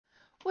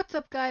What's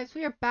up, guys?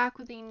 We are back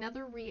with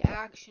another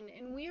reaction,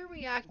 and we are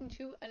reacting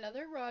to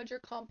another Roger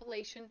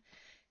compilation.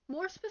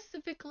 More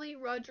specifically,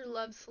 Roger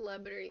loves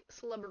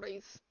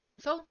celebrities.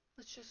 So,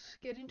 let's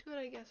just get into it,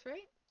 I guess,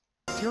 right?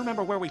 Do you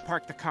remember where we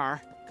parked the car?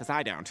 Because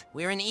I don't.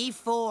 We're in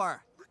E4.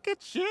 Look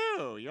at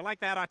you. You're like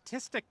that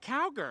autistic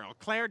cowgirl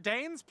Claire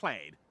Danes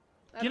played.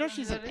 I You know don't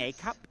she's who an that A is.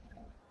 cup?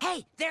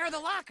 Hey, there are the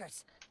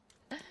lockers.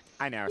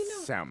 I know You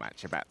know- so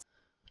much about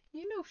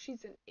You know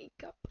she's an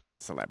A-cup.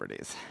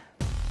 celebrities.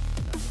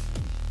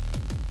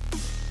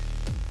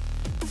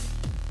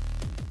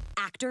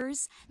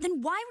 Actors?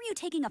 Then why were you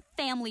taking a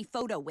family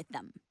photo with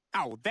them?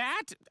 Oh,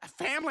 that?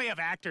 Family of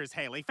actors,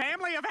 Haley.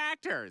 Family of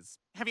actors.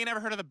 Have you never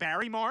heard of the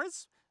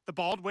Barrymores? The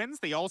Baldwins,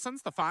 the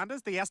Olsons, the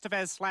Fondas, the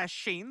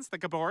Estevez/Sheens, the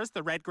Gabors,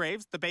 the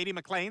Redgraves, the Beatty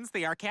McLeans,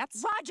 the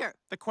Arquettes? Roger.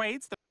 The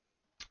Quaids, the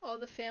All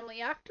the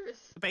family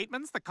actors.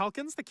 Batemans, the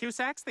Culkins, the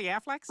Cusacks, the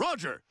Afflecks?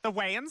 Roger! The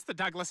Wayans, the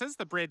Douglases,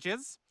 the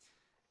Bridges,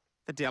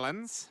 the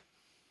Dylans,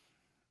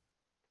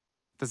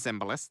 the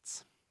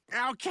Zimbalists.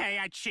 Okay,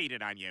 I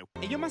cheated on you.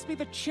 You must be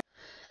the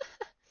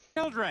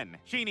children,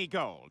 Jeannie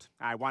Gold.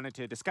 I wanted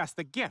to discuss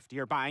the gift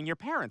you're buying your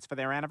parents for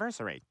their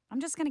anniversary. I'm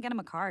just gonna get them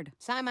a card.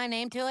 Sign my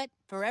name to it.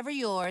 Forever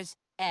yours,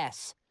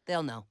 S.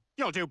 They'll know.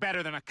 You'll do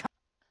better than a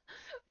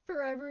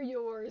Forever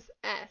yours,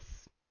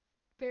 S.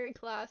 Very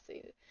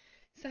classy.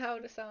 So how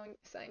to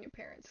sign your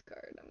parents'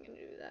 card. I'm gonna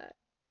do that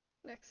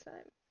next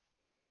time.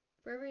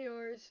 Forever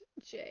yours,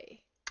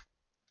 J.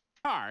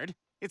 card.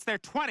 It's their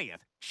 20th.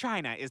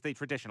 China is the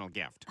traditional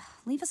gift.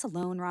 Leave us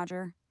alone,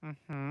 Roger.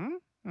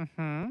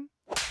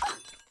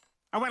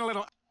 I went a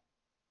little...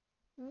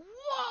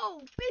 Whoa!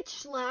 Bitch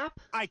slap!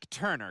 Ike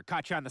Turner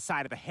caught you on the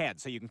side of the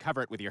head so you can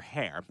cover it with your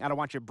hair. I don't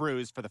want you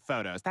bruised for the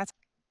photos. That's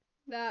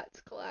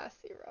That's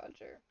classy,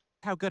 Roger.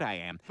 how good I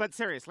am. But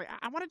seriously,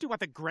 I want to do what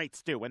the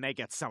greats do when they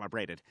get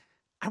celebrated.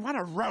 I want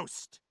to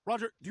roast.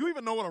 Roger, do you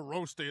even know what a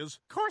roast is?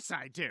 Of course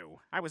I do.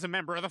 I was a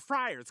member of the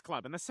Friars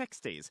Club in the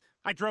 60s.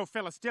 I drove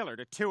Phyllis Diller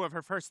to 2 of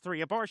her first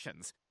 3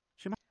 abortions.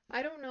 She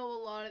I don't know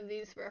a lot of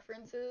these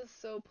references,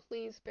 so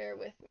please bear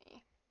with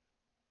me.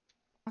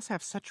 must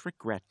have such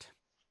regret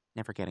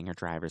never getting her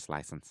driver's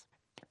license.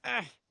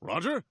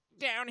 Roger?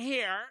 Down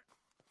here.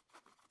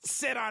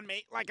 Sit on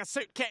me like a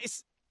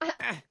suitcase.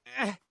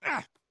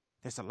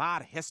 There's a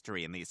lot of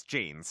history in these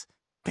jeans.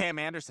 Pam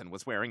Anderson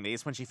was wearing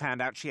these when she found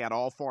out she had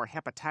all 4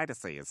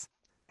 hepatitis.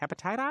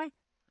 Hepatiti?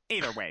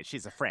 Either way,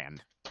 she's a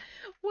friend.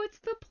 What's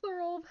the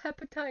plural of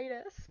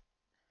hepatitis?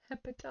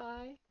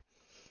 Hepati.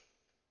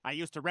 I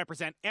used to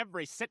represent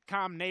every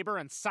sitcom neighbor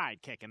and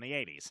sidekick in the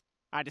 80s.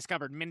 I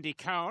discovered Mindy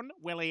Cohn,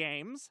 Willie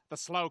Ames, the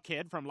slow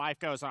kid from Life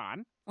Goes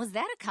On. Was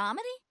that a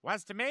comedy?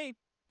 Was to me.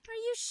 Are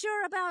you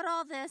sure about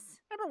all this?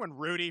 Remember when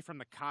Rudy from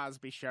The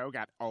Cosby Show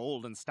got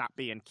old and stopped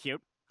being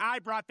cute? I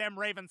brought them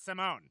Raven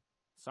Simone.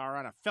 Saw her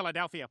on a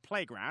Philadelphia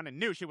playground and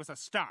knew she was a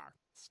star.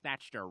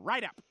 Snatched her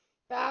right up.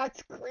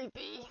 That's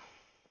creepy.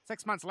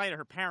 6 months later,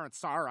 her parents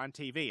saw her on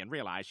TV and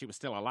realized she was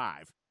still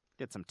alive.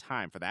 Did some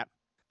time for that.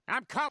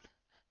 I'm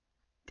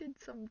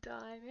Did some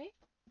time, eh?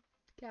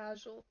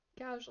 Casual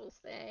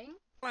saying.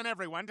 calling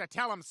everyone to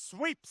tell them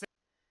sweeps.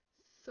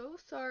 So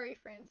sorry,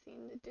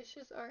 Francine. The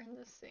dishes are in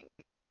the sink.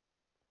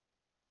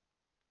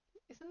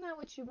 Isn't that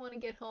what you want to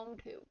get home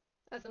to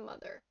as a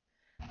mother?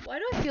 Why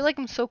do I feel like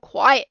I'm so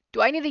quiet?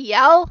 Do I need to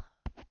yell?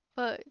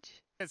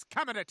 Fudge. Is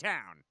coming to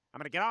town. I'm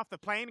gonna get off the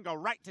plane and go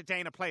right to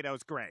Dana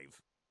Plato's grave.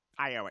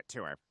 I owe it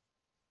to her.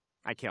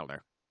 I killed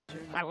her.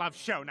 I love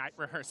show night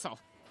rehearsal.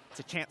 It's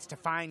a chance to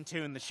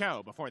fine-tune the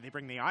show before they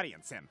bring the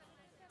audience in.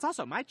 It's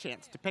also my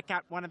chance to pick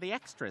out one of the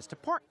extras to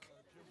pork.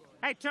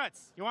 Hey,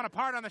 Toots, you want a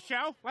part on the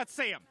show? Let's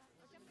see him.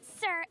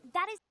 Sir,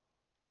 that is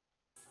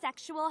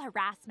sexual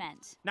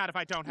harassment. Not if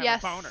I don't have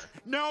Yes. a boner.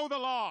 Know the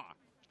law.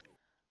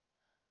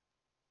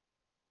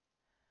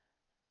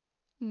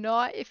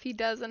 Not if he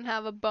doesn't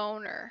have a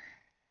boner.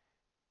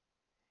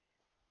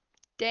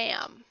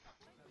 Damn.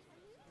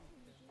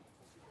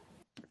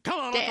 Come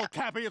on, Damn.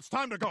 Uncle Cappy, it's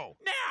time to go.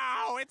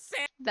 No, it's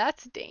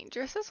That's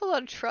dangerous. There's a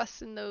lot of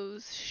trust in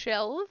those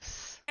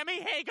shelves.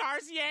 Sammy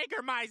Hagar's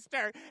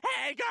Jägermeister.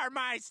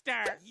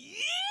 Hagarmeister.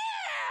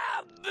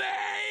 Yeah,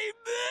 baby!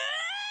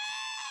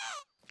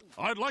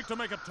 I'd like to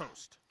make a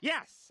toast.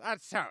 Yes, a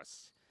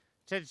toast.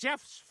 To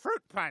Jeff's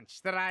fruit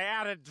punch that I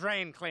added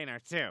drain cleaner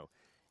to.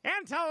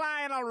 And to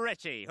Lionel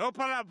Richie, who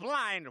put a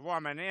blind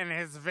woman in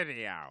his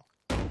video.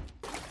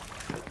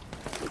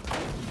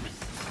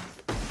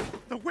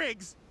 The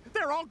wigs,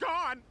 they're all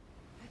gone.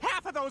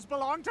 Half of those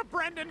belong to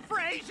Brendan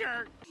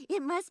Fraser.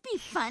 It must be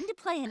fun to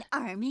play an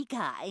army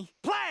guy.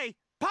 Play!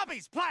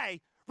 Puppies,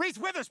 play! Reese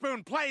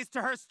Witherspoon plays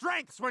to her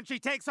strengths when she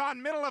takes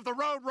on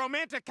middle-of-the-road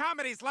romantic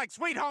comedies like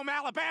Sweet Home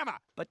Alabama.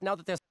 But now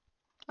that their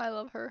I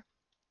love her.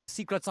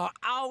 secrets are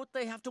out,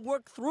 they have to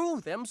work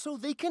through them so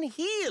they can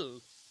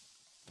heal.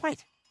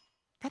 Wait,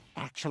 that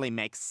actually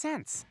makes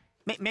sense.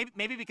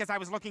 Maybe because I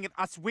was looking at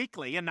Us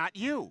Weekly and not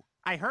you.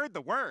 I heard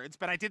the words,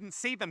 but I didn't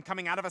see them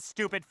coming out of a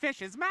stupid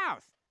fish's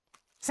mouth.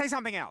 Say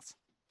something else.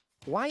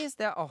 Why is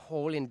there a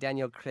hole in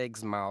Daniel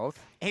Craig's mouth?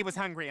 He was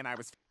hungry and I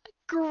was...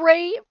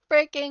 Great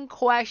freaking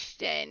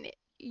question.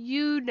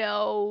 you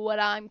know what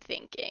I'm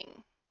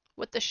thinking.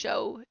 What the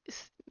show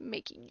is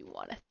making you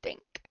want to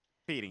think.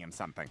 Feeding him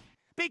something.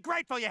 Be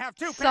grateful you have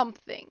two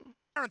Something.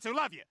 parents who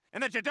love you,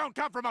 and that you don't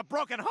come from a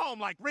broken home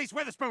like Reese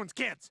Witherspoon's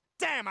kids.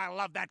 Damn, I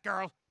love that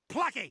girl.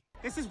 Plucky.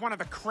 This is one of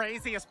the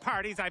craziest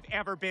parties I've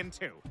ever been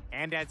to.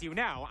 And as you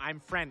know, I'm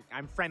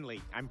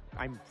friendly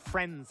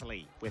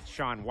with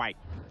Shaun White.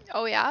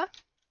 Oh yeah?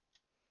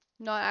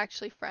 Not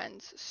actually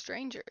friends,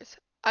 strangers.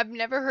 I've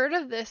never heard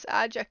of this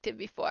adjective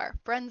before.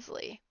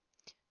 Friendly.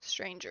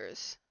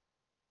 Strangers.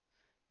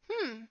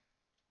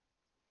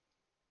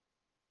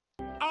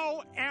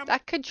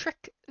 That could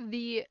trick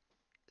the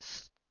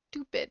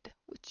stupid,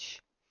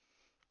 which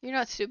you're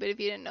not stupid if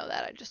you didn't know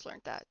that. I just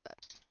learned that. But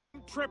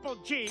Triple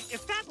G.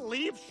 Is that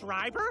Liev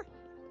Schreiber?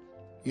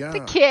 Yeah,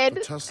 the kid.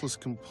 the Teslas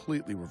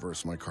completely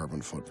reverse my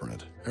carbon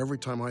footprint. Every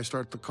time I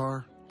start the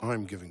car,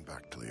 I'm giving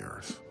back to the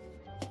earth.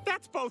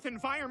 That's both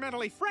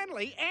environmentally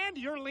friendly and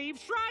you're Liev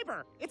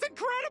Schreiber. It's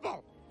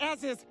incredible.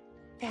 As is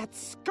that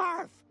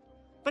scarf.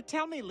 But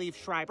tell me, Liev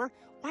Schreiber,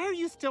 why are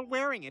you still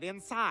wearing it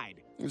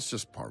inside? It's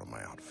just part of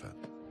my outfit.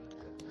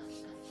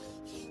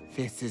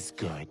 This is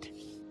good.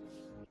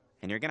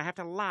 And you're gonna have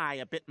to lie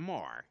a bit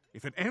more.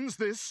 If it ends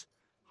this,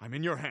 I'm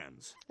in your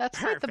hands. That's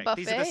Perfect. like the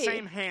buffet. These are the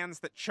same hands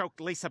that choked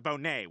Lisa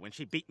Bonet when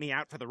she beat me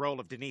out for the role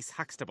of Denise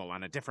Huxtable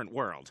on A Different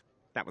World.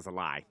 That was a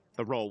lie.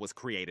 The role was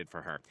created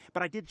for her.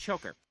 But I did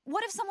choke her.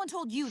 What if someone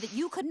told you that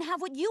you couldn't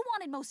have what you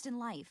wanted most in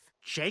life?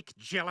 Jake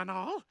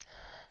Gyllenhaal?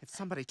 If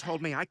somebody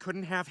told me I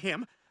couldn't have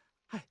him,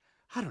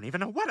 I don't even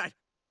know what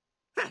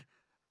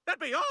that'd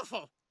be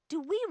awful. Do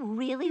we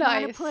really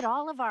want to Nice. put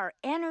all of our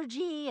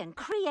energy and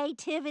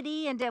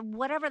creativity into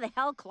whatever the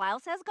hell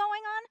Klaus has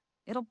going on?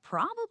 It'll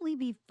probably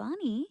be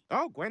funny.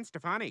 Oh, Gwen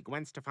Stefani.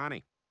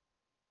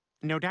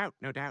 No doubt.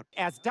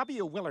 As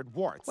W. Willard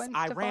Warts, Gwen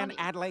I ran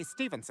Stefani. Adlai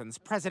Stevenson's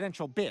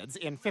presidential bids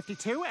in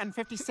 52 and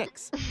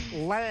 56.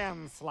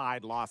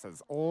 Landslide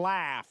losses.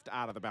 Laughed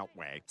out of the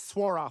Beltway.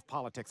 Swore off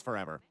politics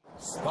forever.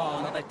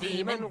 Spawn of a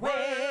demon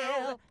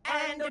whale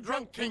and a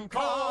drunk King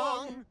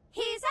Kong.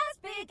 He's as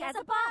big as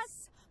a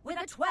bus with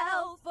a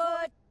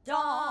 12-foot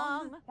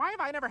dong. Why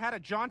have I never had a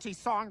jaunty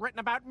song written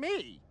about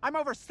me? I'm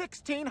over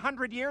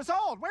 1,600 years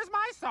old. Where's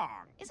my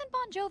song? Isn't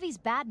Bon Jovi's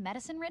Bad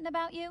Medicine written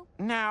about you?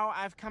 Now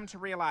I've come to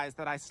realize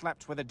that I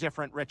slept with a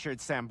different Richard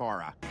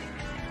Sambora.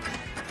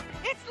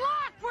 It's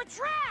locked! We're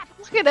trapped!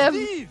 Look at him.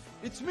 Steve,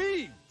 it's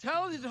me,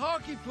 talented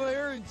hockey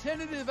player and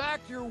tentative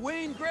actor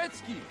Wayne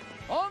Gretzky.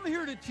 I'm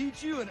here to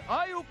teach you an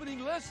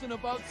eye-opening lesson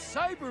about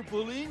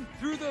cyberbullying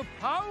through the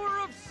power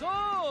of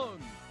song.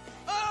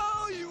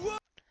 Oh, you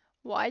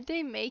Why'd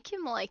they make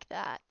him like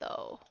that,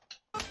 though?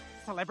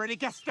 Celebrity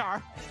guest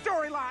star.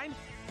 Storyline.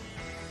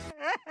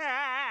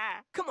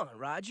 Come on,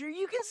 Roger,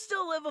 you can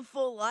still live a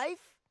full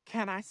life.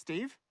 Can I,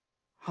 Steve?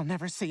 I'll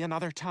never see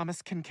another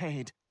Thomas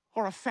Kincaid.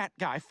 Or a fat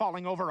guy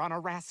falling over on a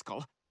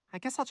rascal. I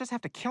guess I'll just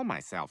have to kill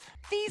myself.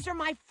 These are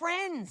my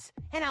friends,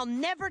 and I'll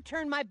never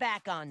turn my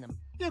back on them.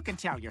 You can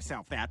tell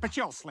yourself that, but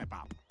you'll slip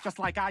up. Just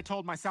like I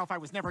told myself I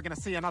was never going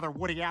to see another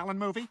Woody Allen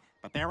movie.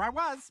 But there I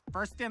was,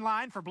 first in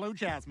line for Blue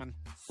Jasmine.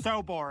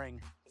 So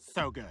boring,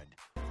 so good.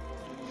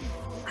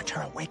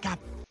 Arturo, wake up.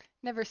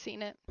 Never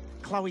seen it.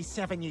 Chloe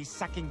Sevigny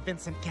sucking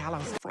Vincent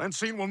Gallows.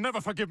 Francine will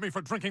never forgive me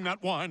for drinking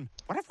that wine.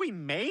 What if we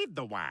made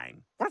the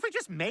wine? What if we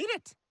just made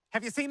it?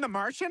 Have you seen The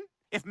Martian?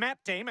 If Matt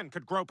Damon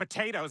could grow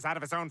potatoes out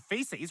of his own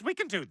feces, we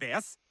can do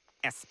this.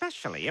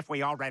 Especially if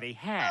we already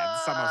had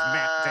some of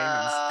Matt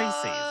Damon's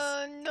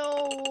feces.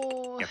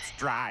 No. It's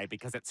dry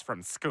because it's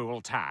from school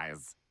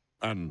ties.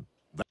 And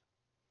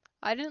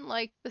I didn't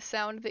like the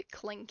sound of it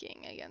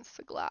clinking against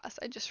the glass.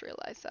 I just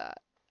realized that.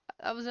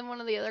 That was in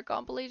one of the other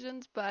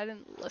compilations, but I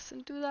didn't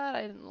listen to that.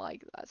 I didn't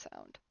like that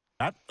sound.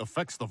 that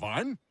affects the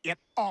vine? It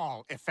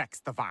all affects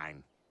the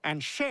vine.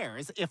 And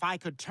Cher's If I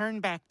Could Turn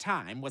Back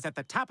Time was at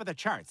the top of the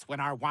charts when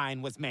our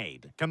wine was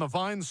made. Can the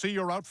vine see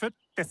your outfit?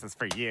 This is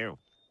for you.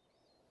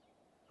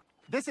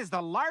 This is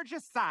the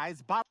largest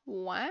size bottle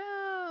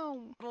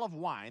Wow. of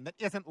wine that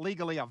isn't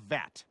legally a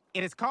vet.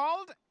 It is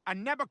called a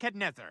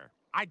Nebuchadnezzar.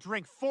 I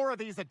drink 4 of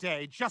these a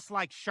day, just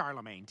like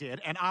Charlemagne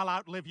did, and I'll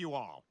outlive you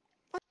all.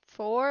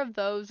 4 of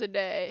those a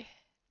day.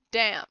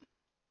 Damn.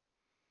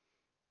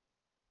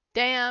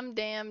 Damn.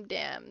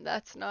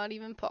 That's not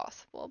even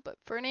possible, but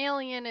for an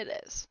alien it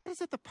is. What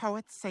is it the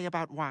poets say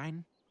about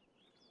wine?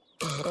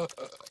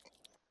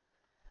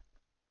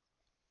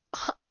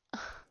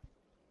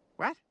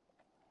 What?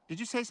 Did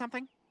you say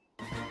something?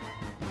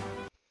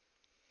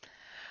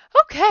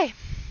 Okay.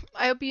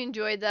 I hope you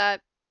enjoyed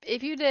that.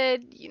 If you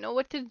did, you know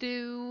what to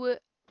do.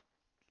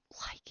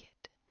 Like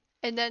it.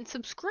 And then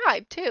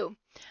subscribe too.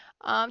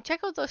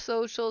 Check out the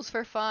socials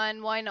for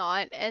fun. Why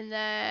not? And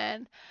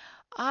then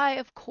I,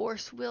 of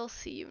course, will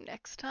see you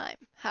next time.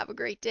 Have a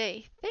great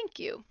day. Thank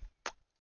you.